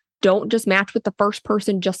 Don't just match with the first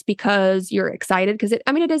person just because you're excited. Because it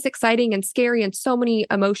is exciting and scary and so many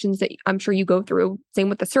emotions that I'm sure you go through. Same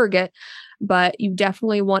with the surrogate, but you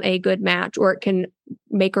definitely want a good match or it can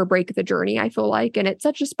make or break the journey, I feel like. And it's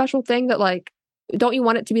such a special thing that like, don't you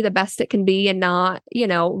want it to be the best it can be and not,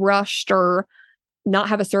 rushed or not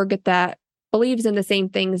have a surrogate that believes in the same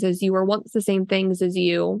things as you or wants the same things as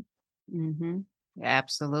you?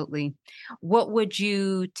 Absolutely. What would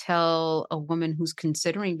you tell a woman who's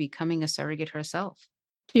considering becoming a surrogate herself?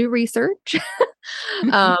 Do research.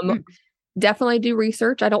 um, Definitely do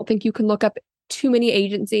research. I don't think you can look up too many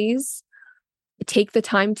agencies. Take the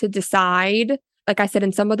time to decide. Like I said,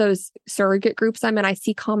 in some of those surrogate groups I'm in, I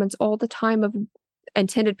see comments all the time of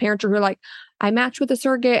intended parents who are like, I matched with a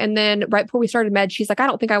surrogate. And then right before we started med, she's like, I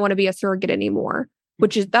don't think I want to be a surrogate anymore,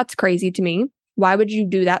 that's crazy to me. Why would you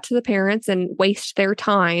do that to the parents and waste their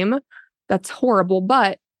time? That's horrible,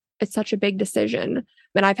 but it's such a big decision.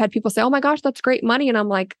 And I've had people say, oh my gosh, that's great money. And I'm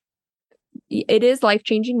like, it is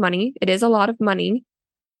life-changing money. It is a lot of money.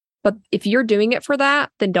 But if you're doing it for that,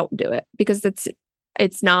 then don't do it, because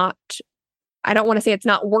it's not, I don't want to say it's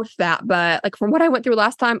not worth that, but like from what I went through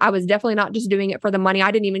last time, I was definitely not just doing it for the money.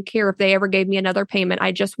 I didn't even care if they ever gave me another payment.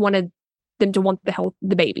 I just wanted them to want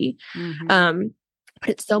the baby. But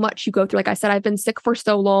it's so much you go through. Like I said, I've been sick for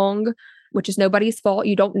so long, which is nobody's fault.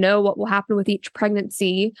 You don't know what will happen with each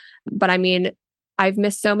pregnancy. But I mean, I've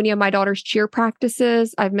missed so many of my daughter's cheer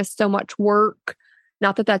practices. I've missed so much work.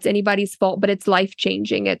 Not that that's anybody's fault, but it's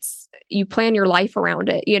life-changing. You plan your life around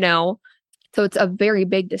it, you know? So it's a very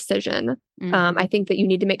big decision. I think that you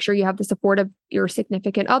need to make sure you have the support of your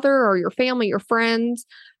significant other or your family, your friends.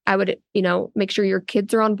 I would, make sure your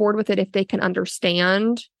kids are on board with it if they can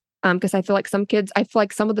understand. Because I feel like some of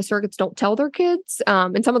the surrogates don't tell their kids.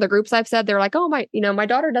 In some of the groups I've said, they're like, oh, my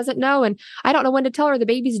daughter doesn't know. And I don't know when to tell her the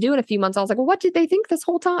baby's due in a few months. I was like, well, what did they think this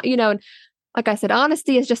whole time? And like I said,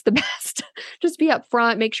 honesty is just the best. Just be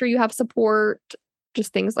upfront, make sure you have support,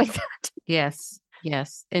 just things like that. Yes.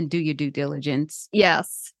 Yes. And do your due diligence.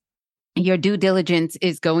 Yes. Your due diligence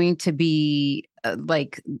is going to be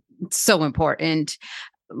so important.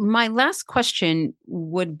 My last question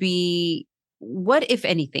would be, what, if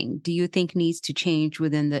anything, do you think needs to change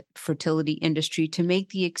within the fertility industry to make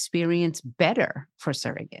the experience better for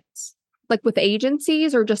surrogates? Like with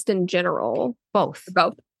agencies or just in general? Both.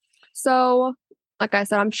 Both. So, like I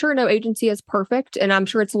said, I'm sure no agency is perfect, and I'm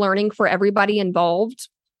sure it's learning for everybody involved,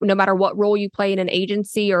 no matter what role you play in an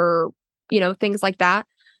agency or, things like that.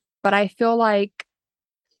 But I feel like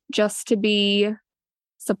just to be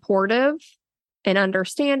supportive and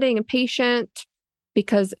understanding and patient,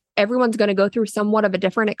 because everyone's going to go through somewhat of a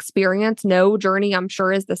different experience. No journey, I'm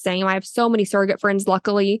sure, is the same. I have so many surrogate friends,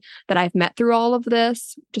 luckily, that I've met through all of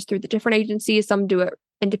this, just through the different agencies. Some do it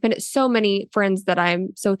independent. So many friends that I'm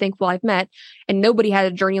so thankful I've met, and nobody had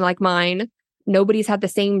a journey like mine. Nobody's had the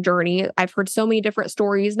same journey. I've heard so many different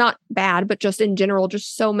stories, not bad, but just in general,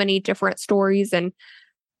 just so many different stories. And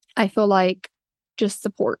I feel like just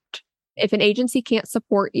support. If an agency can't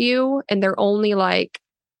support you and they're only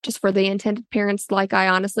just for the intended parents, like I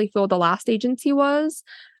honestly feel the last agency was,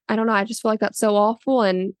 I don't know. I just feel like that's so awful.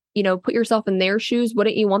 And, put yourself in their shoes.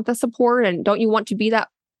 Wouldn't you want the support? And don't you want to be that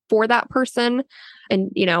for that person?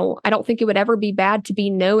 And, I don't think it would ever be bad to be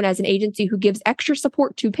known as an agency who gives extra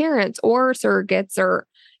support to parents or surrogates or,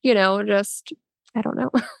 just, I don't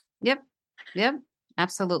know. Yep.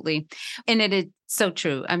 Absolutely. And it is so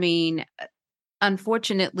true. I mean,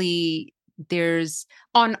 unfortunately, there's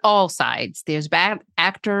on all sides, there's bad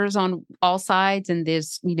actors on all sides, and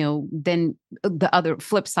there's, then the other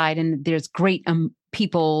flip side, and there's great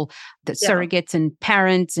people, the surrogates and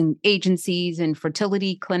parents and agencies and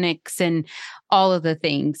fertility clinics and all of the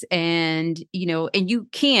things. And, and you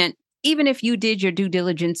can't, even if you did your due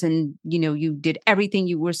diligence and, you did everything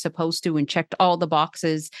you were supposed to and checked all the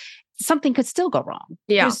boxes, something could still go wrong.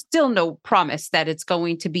 Yeah. There's still no promise that it's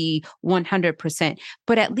going to be 100%.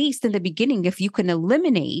 But at least in the beginning, if you can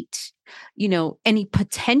eliminate, any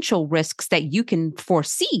potential risks that you can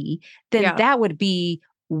foresee, then that would be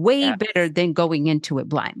way better than going into it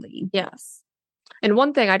blindly. Yes. And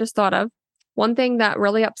one thing I just thought of, one thing that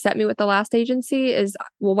really upset me with the last agency is,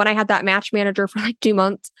 when I had that match manager for 2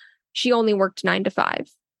 months, she only worked 9 to 5.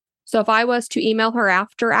 So if I was to email her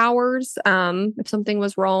after hours, if something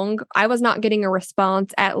was wrong, I was not getting a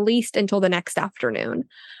response at least until the next afternoon.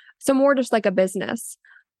 So more just like a business.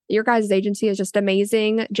 Your guys' agency is just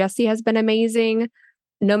amazing. Jessie has been amazing.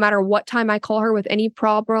 No matter what time I call her with any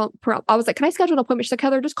problem, I was like, can I schedule an appointment? She's like,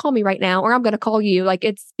 Heather, just call me right now, or I'm going to call you. And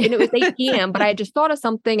it was 8 p.m., but I had just thought of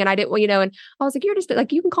something and I didn't, and I was like, you're just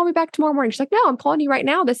you can call me back tomorrow morning. She's like, no, I'm calling you right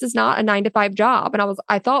now. This is not a 9 to 5 job. And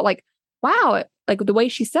I thought wow, the way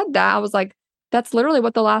she said that, I was like, that's literally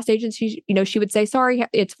what the last agency, she would say, sorry,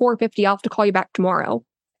 it's 4:50. I'll have to call you back tomorrow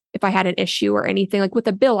if I had an issue or anything, with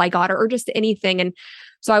a bill I got or just anything. And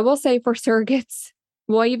so I will say for surrogates,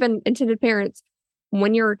 well, even intended parents,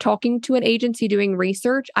 when you're talking to an agency doing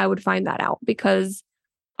research, I would find that out, because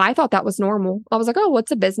I thought that was normal. I was like, oh,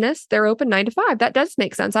 what's a business? They're open 9 to 5. That does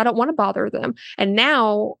make sense. I don't want to bother them. And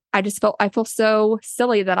now I feel so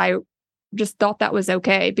silly that I just thought that was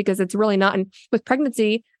okay, because it's really not. And with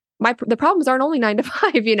pregnancy, the problems aren't only 9 to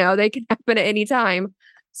 5, they can happen at any time.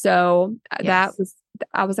 So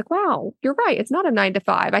I was like, wow, you're right. It's not a 9 to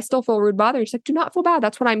 5. I still feel rude, bothered. She's like, do not feel bad.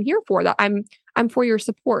 That's what I'm here for. That I'm for your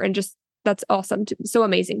support. And just, that's awesome. So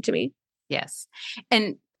amazing to me. Yes.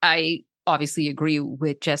 And I obviously agree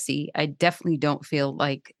with Jessie. I definitely don't feel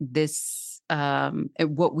like this,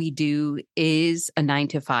 what we do is a 9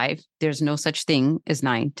 to 5. There's no such thing as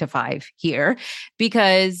 9 to 5 here,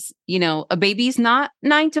 because, a baby's not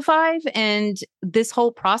 9 to 5, and this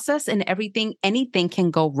whole process and anything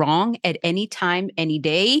can go wrong at any time, any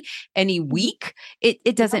day, any week.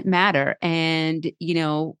 It doesn't matter. And,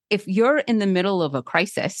 if you're in the middle of a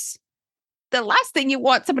crisis, the last thing you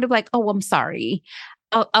want somebody to be like, oh, I'm sorry,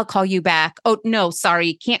 I'll call you back. Oh, no,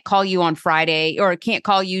 sorry, can't call you on Friday, or can't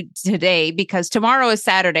call you today because tomorrow is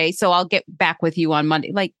Saturday. So I'll get back with you on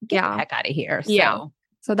Monday. Like, get the heck out of here. Yeah.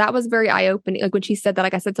 So that was very eye-opening. Like when she said that,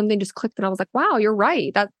 like I said, something just clicked and I was like, wow, you're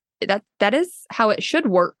right. That is how it should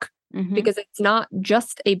work, because it's not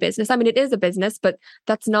just a business. I mean, it is a business, but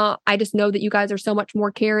that's not, I just know that you guys are so much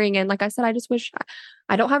more caring. And like I said, I just wish,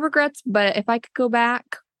 I don't have regrets, but if I could go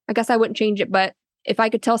back, I guess I wouldn't change it. But if I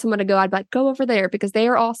could tell someone to go, I'd be like, go over there, because they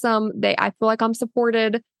are awesome. I feel like I'm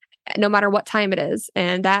supported no matter what time it is.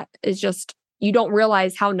 And that is just, you don't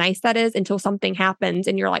realize how nice that is until something happens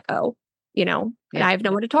and you're like, oh, and I have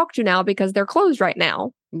no one to talk to now because they're closed right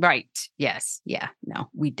now. Right. Yes. Yeah. No,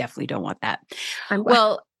 we definitely don't want that.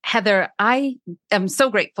 Well, Heather, I am so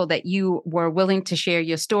grateful that you were willing to share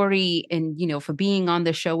your story and, for being on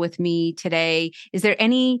the show with me today. Is there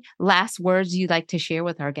any last words you'd like to share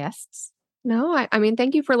with our guests? No, I mean,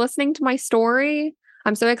 thank you for listening to my story.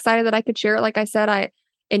 I'm so excited that I could share it. Like I said,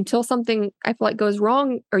 until something I feel like goes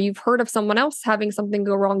wrong, or you've heard of someone else having something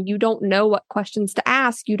go wrong, you don't know what questions to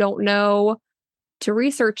ask. You don't know to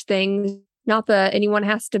research things. Not that anyone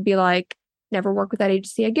has to be like, never work with that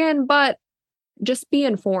agency again, but just be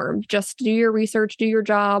informed. Just do your research, do your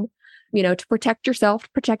job, to protect yourself, to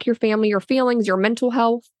protect your family, your feelings, your mental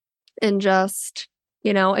health, and just,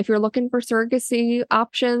 if you're looking for surrogacy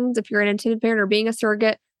options, if you're an intended parent or being a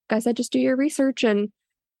surrogate, like I said, just do your research and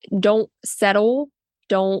don't settle.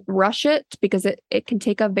 Don't rush it, because it can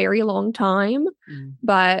take a very long time.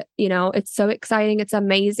 But, it's so exciting. It's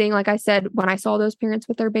amazing. Like I said, when I saw those parents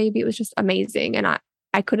with their baby, it was just amazing. And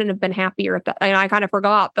I couldn't have been happier at that. And I kind of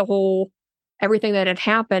forgot everything that had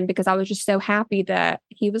happened, because I was just so happy that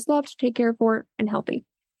he was loved, taken care for, and healthy.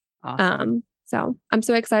 Awesome. So I'm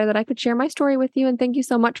so excited that I could share my story with you. And thank you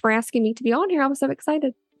so much for asking me to be on here. I was so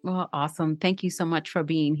excited. Well, awesome. Thank you so much for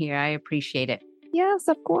being here. I appreciate it. Yes,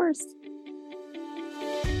 of course.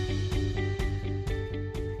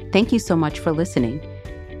 Thank you so much for listening.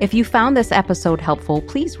 If you found this episode helpful,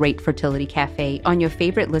 please rate Fertility Cafe on your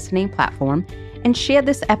favorite listening platform and share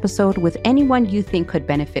this episode with anyone you think could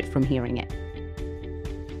benefit from hearing it.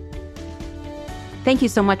 Thank you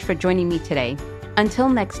so much for joining me today. Until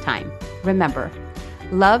next time, remember,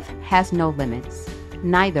 love has no limits.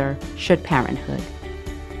 Neither should parenthood.